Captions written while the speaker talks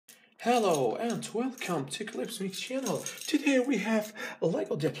Hello and welcome to Clipsmixxx channel. Today we have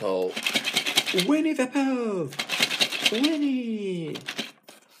Lego Duplo, Winnie the Pooh, Winnie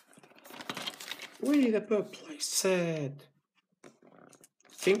the Pooh playset.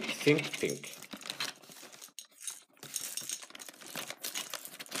 Think.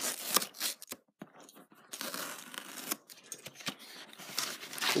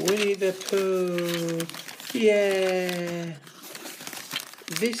 Winnie the Pooh, yeah.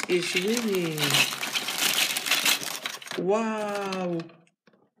 This is Winnie. Wow!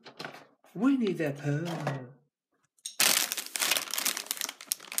 Winnie the Pooh.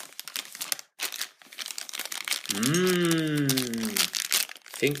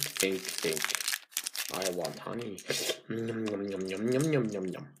 Think. I want honey.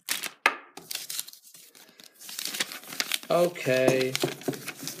 Yum. Okay.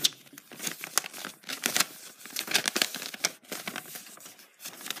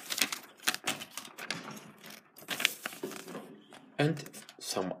 And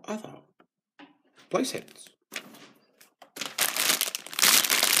some other playsets.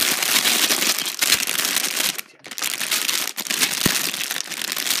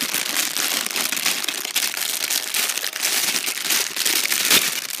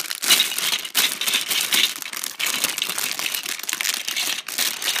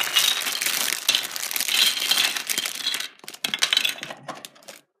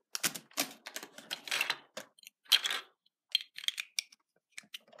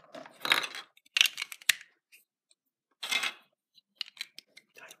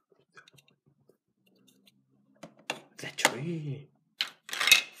 The tree.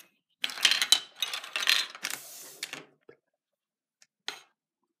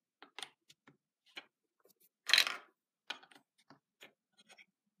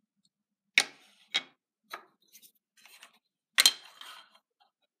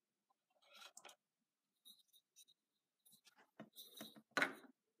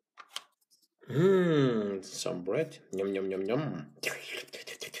 Some bread. Yum. Yum.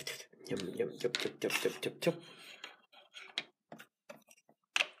 Tup.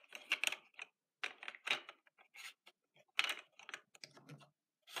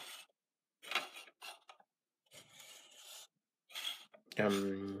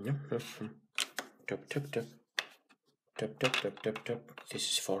 This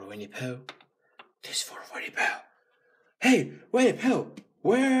is for Winnie Pooh. Hey, Winnie Pooh,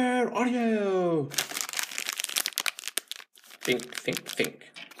 where are you? Think.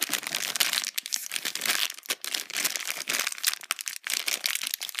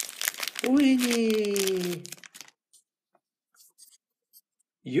 Winnie,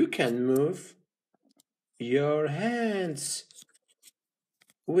 you can move your hands.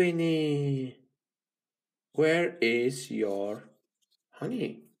 Winnie, where is your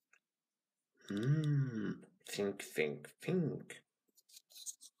honey? Think.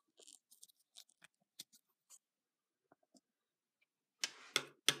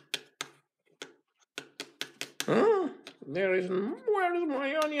 Where is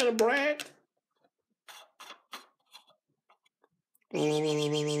my onion bread?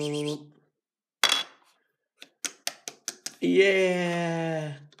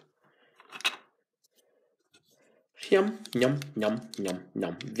 Yeah. Yum.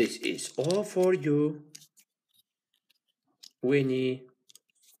 This is all for you, Winnie.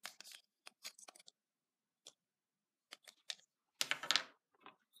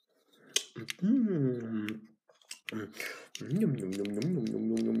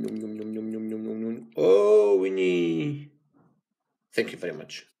 Oh, Winnie. Thank you very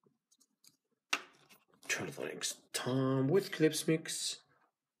much. Till the next time with Clipsmixxx.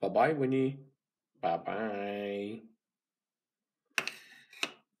 Bye-bye, Winnie. Bye-bye.